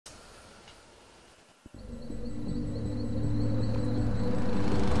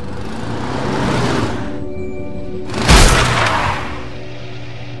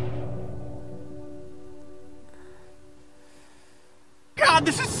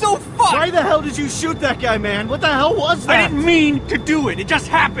on! Why the hell did you shoot that guy, man? What the hell was that? I didn't mean to do it. It just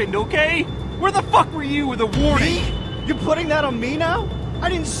happened, okay? Where the fuck were you with a warning? Me? You're putting that on me now? I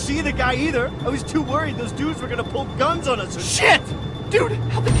didn't see the guy either. I was too worried those dudes were gonna pull guns on us. Shit! Dude,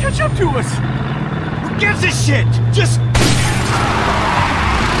 how'd they catch up to us? Who gives a shit? Just... No,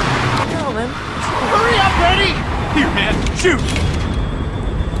 man. Hurry up, Reddy! Here, man, shoot!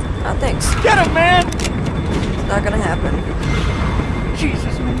 Oh, thanks. Get him, man! It's not gonna happen.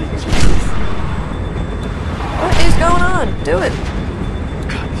 Jesus, man. What is going on? Do it.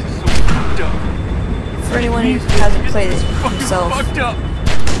 God, this is so fucked up. For anyone who hasn't played it himself, Fucked up.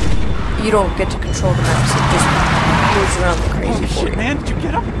 you don't get to control the mouse. It just moves around like crazy Holy for shit, you. man, did you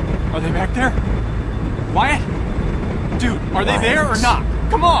get them? Are they back there? Wyatt? Dude, are they there or not?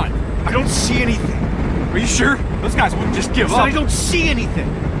 Come on! I don't see anything. Are you sure? Those guys wouldn't just give up. I don't see anything.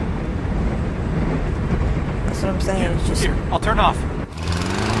 That's what I'm saying. It's just Here, I'll turn off.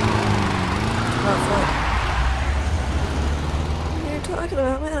 not fun. What are you talking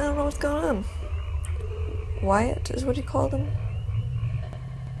about, man? I don't know what's going on. WYATT is what you call them?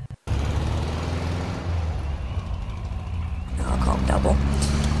 No, I'll call them double.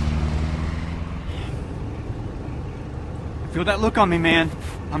 Feel that look on me, man.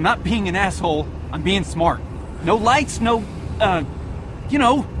 I'm not being an asshole. I'm being smart. No lights, no, you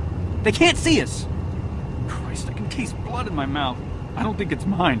know, they can't see us. Christ, I can taste blood in my mouth. I don't think it's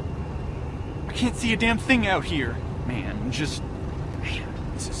mine. I can't see a damn thing out here. Man, man,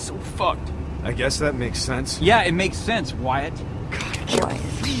 this is so fucked. I guess that makes sense. Yeah, it makes sense, Wyatt. God, I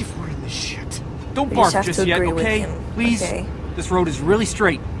can't believe we're in this shit. Don't We bark just have just to yet, agree with okay? him. Please? Okay. This road is really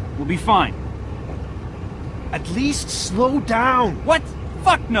straight. We'll be fine. At least slow down. What?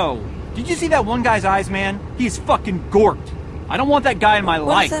 Fuck no! Did you see that one guy's eyes, man? He's fucking gorked. I don't want that guy in my What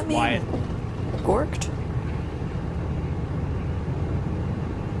life, does that mean? Wyatt. Gorked?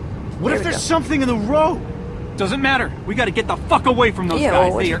 What There if we there's go. something in the road? Doesn't matter. We gotta get the fuck away from those Yeah,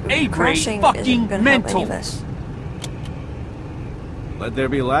 guys. well, They are A-grade crashing isn't fucking gonna help any mental. of us. Let there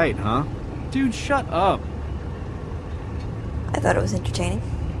be light, huh? Dude, shut up. I thought it was entertaining.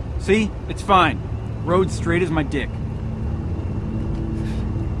 See? It's fine. Road's straight as my dick.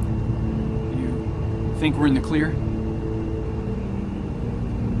 You think we're in the clear?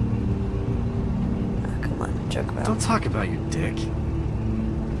 Oh, come on, joke about Don't talk about your dick.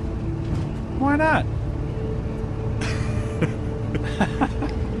 Why not?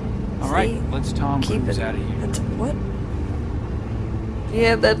 Alright, See? let's Tom Keep Cruise it. out of here. That's, what?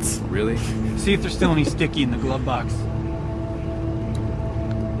 Yeah, that's... Really? See if there's still any sticky in the glove box.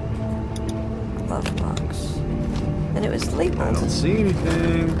 glove box. And it was I labeled. don't see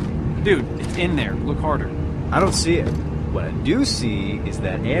anything. Dude, it's in there. Look harder. I don't see it. What I do see is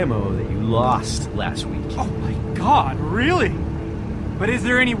that ammo that you lost last week. Oh my god, really? But is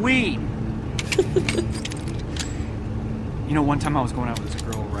there any weed? You know, one time I was going out with this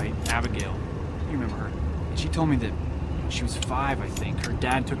girl, right? Abigail. You remember her? And she told me that when she was 5, I think, her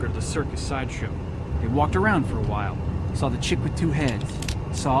dad took her to the circus sideshow. They walked around for a while. Saw the chick with 2 heads.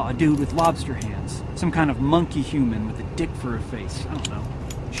 Saw a dude with lobster hands. Some kind of monkey human with a dick for a face. I don't know.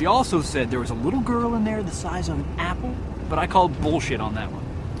 She also said there was a little girl in there the size of an apple, but I called bullshit on that one.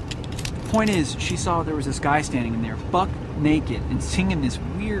 Point is, she saw there was this guy standing in there, buck naked, and singing this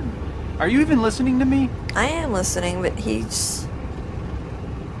weird... Are you even listening to me? I am listening, but he's...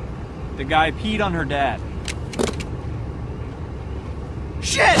 The guy peed on her dad.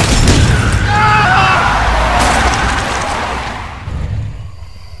 Shit!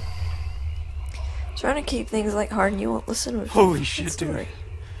 trying to keep things lighthearted and you won't listen with Holy shit, dude.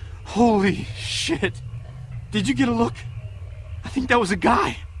 Holy shit. Did you get a look? I think that was a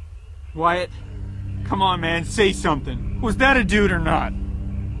guy. Wyatt, come on, man, say something. Was that a dude or not?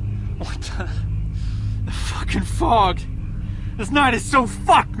 What the fucking fog. This night is so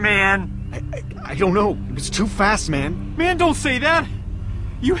fucked, man. I don't know. It was too fast, man. Man, don't say that.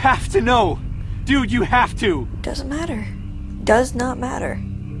 You have to know. Dude, you have to. Doesn't matter. Does not matter.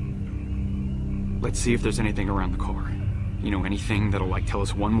 Let's see if there's anything around the car. You know, anything that'll, like, tell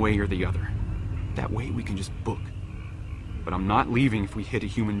us one way or the other. That way we can just book. But I'm not leaving if we hit a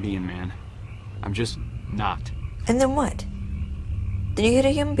human being, man. I'm just not. And then what? Then you hit a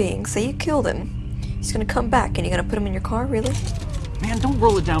human being, say you killed him. He's gonna come back and you're gonna put him in your car, really? Man, don't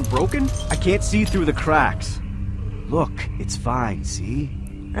roll it down broken. I can't see through the cracks. Look, it's fine, see?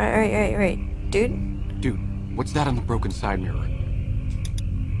 Right. Dude? Dude, what's that on the broken side mirror?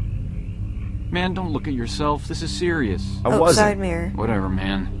 Man, don't look at yourself. This is serious. I Oh, wasn't. side mirror. Whatever,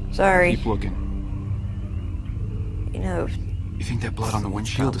 man. Sorry. Keep looking. You know, You think that blood on the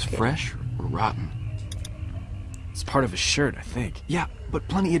windshield is fresh or rotten? It's part of his shirt, I think. Yeah, but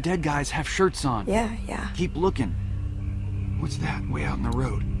plenty of dead guys have shirts on. Yeah, yeah. Keep looking. What's that way out in the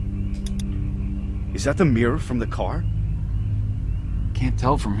road? Is that the mirror from the car? Can't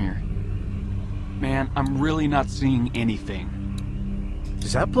tell from here. Man, I'm really not seeing anything.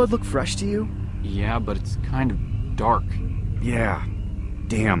 Does that blood look fresh to you? Yeah, but it's kind of dark. Yeah.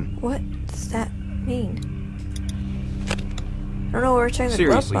 Damn. What does that mean? I don't know where we're checking the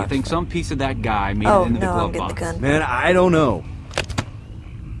glove Seriously, you box. think some piece of that guy made Oh, it into no, the I'm glove getting the box? gun. Man, I don't know.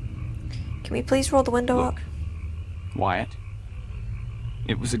 Can we please roll the window up? Look, Wyatt.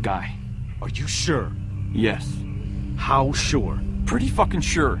 It was a guy. Are you sure? Yes. How sure? Pretty fucking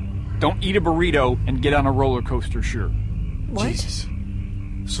sure. Don't eat a burrito and get on a roller coaster, sure. What? Jesus.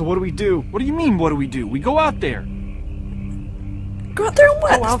 So what do we do? What do you mean, what do we do? We go out there. Go out there and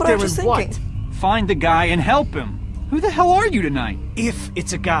what? Go That's out what I there was just and what? thinking. Find the guy and help him. Who the hell are you tonight? If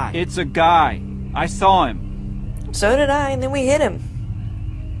it's a guy. It's a guy. I saw him. So did I, and then we hit him.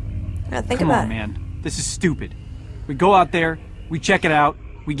 Now think Come about on, it. man. This is stupid. We go out there, we check it out,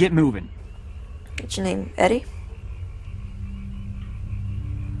 we get moving. What's your name? Eddie?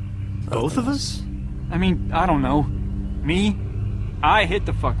 Both of us? I mean, I don't know. Me? I hit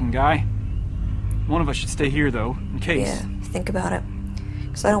the fucking guy. One of us should stay here, though, in case. Yeah, think about it.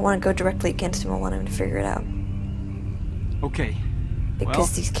 Because I don't want to go directly against him. I want him to figure it out. Okay. Because Well,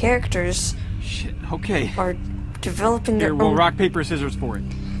 these characters shit, okay. are developing their Here, we'll own rock, paper, scissors for it.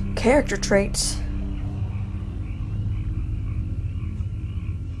 character traits.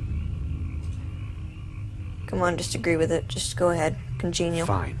 Come on, just agree with it. Just go ahead. Congenial.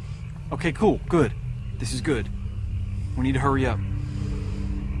 Fine. Okay, cool, good. This is good. We need to hurry up.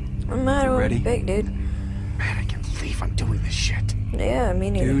 No matter You what, ready? big dude. Man, I can't believe I'm doing this shit. Yeah, me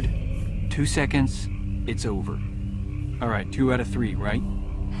neither. Dude, 2 seconds, it's over. Alright, 2 out of 3, right?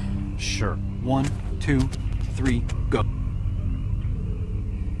 Sure. 1, 2, 3, go.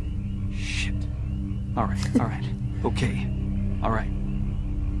 Shit. Alright. Okay. Alright.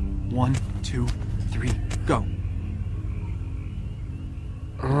 1, 2, 3, go.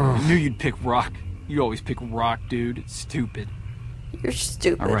 I knew you'd pick rock. You always pick rock, dude. It's stupid. You're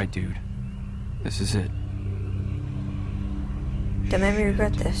stupid. Alright, dude. This is it. Don't make me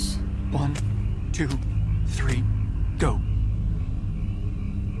regret this. 1, 2, 3, go.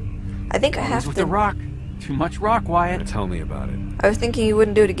 I think I Always have with to. the rock. Too much rock, Wyatt. Tell me about it. I was thinking you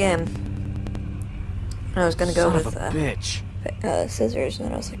wouldn't do it again. And I was gonna go Son with of a bitch. scissors, and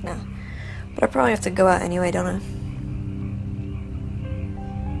then I was like, nah. But I probably have to go out anyway, don't I?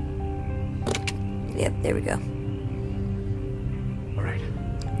 Yep, there we go. All right.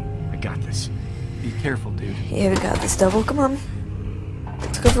 I got this. Be careful, dude. Yeah, we got this, double. Come on.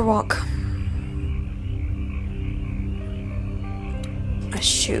 Let's go for a walk. A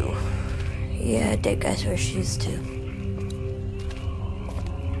shoe. Yeah, dead guys wear shoes too.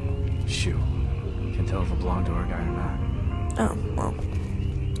 Shoot. Can't tell if a blonde or a guy or not. Oh, well.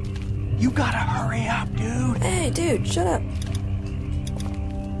 You gotta hurry up, dude. Hey, dude, shut up.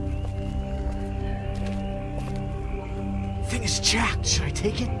 Thing is jacked. Should I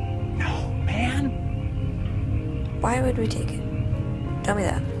take it? No, man. Why would we take it? Tell me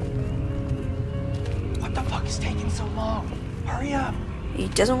that. What the fuck is taking so long? Hurry up. He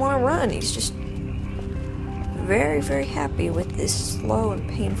doesn't want to run. He's just very, very happy with this slow and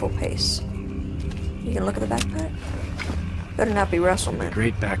painful pace. You can look at the backpack? Better not be Russell, man.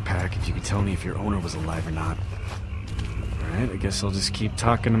 Great backpack if you could tell me if your owner was alive or not. Alright, I guess I'll just keep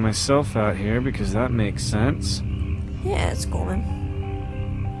talking to myself out here because that makes sense. Yeah, it's cool, man.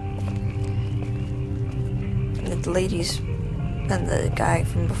 And the ladies and the guy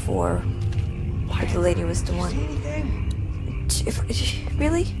from before. But the lady was the one.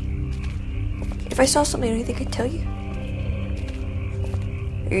 Really? If I saw something, do you think I'd tell you?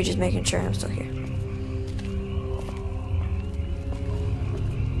 Or are you just making sure I'm still here?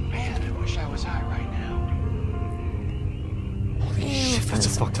 Man, I wish I was high right now. Holy Yeah, shit, that's a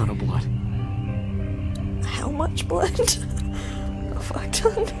that's fuck ton of blood. How much blood? A fuck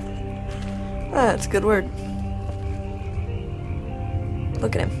ton? Ah, that's a good word.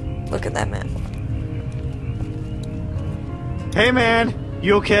 Look at him. Look at that man. Hey, man.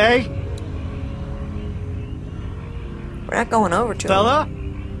 You okay? We're not going over to him. Fella?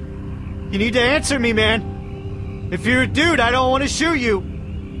 You need to answer me, man. If you're a dude, I don't want to shoot you.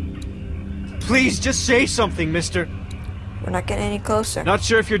 Please, just say something, mister. We're not getting any closer. Not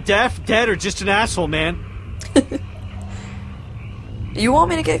sure if you're deaf, dead, or just an asshole, man. You want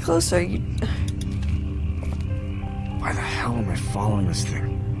me to get closer? Why the hell am I following this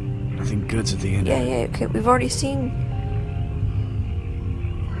thing? Nothing good's at the end Yeah, of it. yeah, okay. We've already seen.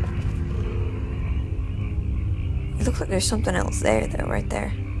 looks like there's something else there, though, right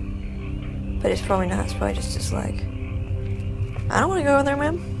there. But it's probably not. It's probably just his leg. I don't want to go in there,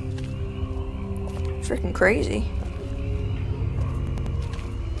 man. Freaking crazy.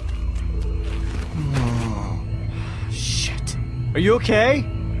 Oh, shit. Are you okay?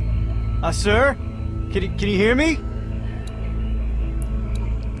 Sir? Can you hear me?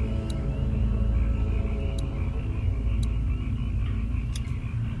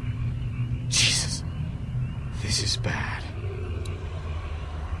 Jesus. This is bad.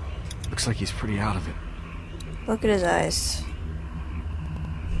 Looks like he's pretty out of it. Look at his eyes.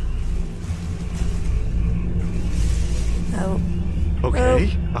 Oh.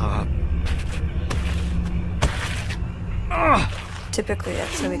 Okay. Typically,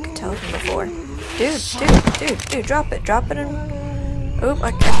 that's how we could tell from before. Dude, drop it. Drop it in. Oh,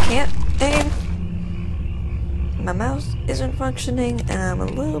 I can't aim. My mouse isn't functioning, and I'm a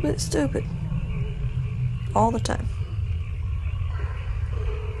little bit stupid. All the time.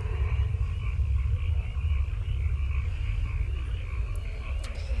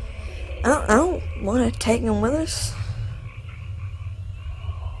 I don't want to take him with us.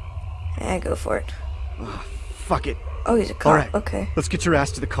 Yeah, go for it. Fuck it. Oh, he's a cop. Alright, Okay. let's get your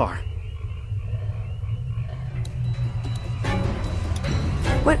ass to the car.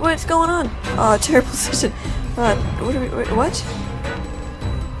 What's going on? Oh, terrible decision. What are we, what?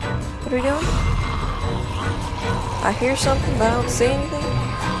 What are we doing? I hear something, but I don't see anything.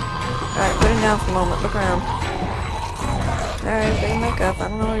 Alright, put him down for a moment. Look around. Alright, big makeup. I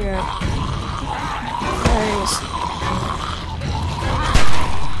don't know where you're at. There he is.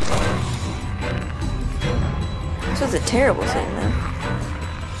 This was a terrible thing, man.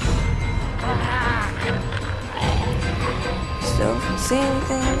 Still see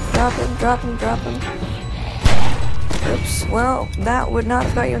anything? Drop him. Oops. Well, that would not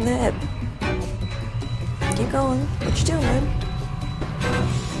have got you in the head. Keep going. What you doing, man?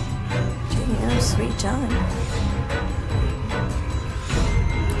 Taking your sweet time.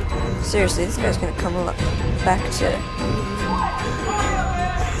 Seriously, this guy's gonna come back to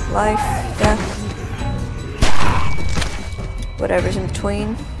life, death, whatever's in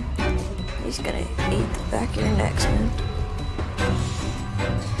between. He's gonna eat the back of your necks, man.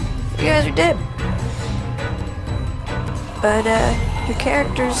 You guys are dead. But, your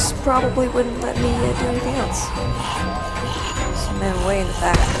characters probably wouldn't let me do anything else. Some men way in the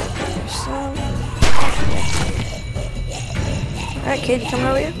back there. So... Alright, kid, you coming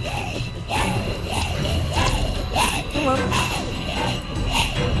over here? Come on.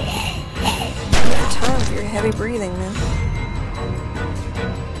 Time for your heavy breathing, man.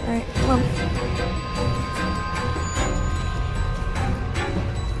 Alright, come on.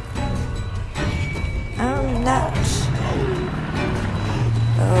 I'm not.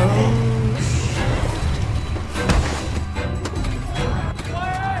 Oh, shit.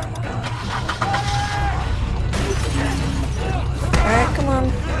 Alright, come on.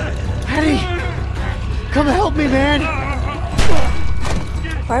 Eddie! Come help me, man!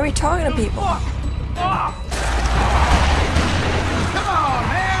 Why are we talking to people? Come on,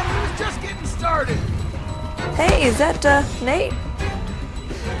 man! We was just getting started! Hey, is that, Nate?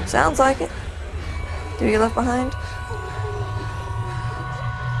 Sounds like it. Did we get left behind?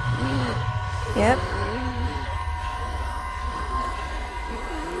 Yep.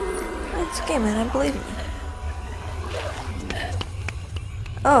 It's okay, man. I believe in you.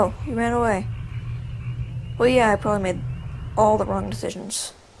 Oh, you ran away. Well, yeah, I probably made all the wrong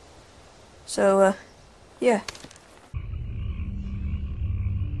decisions. So, yeah.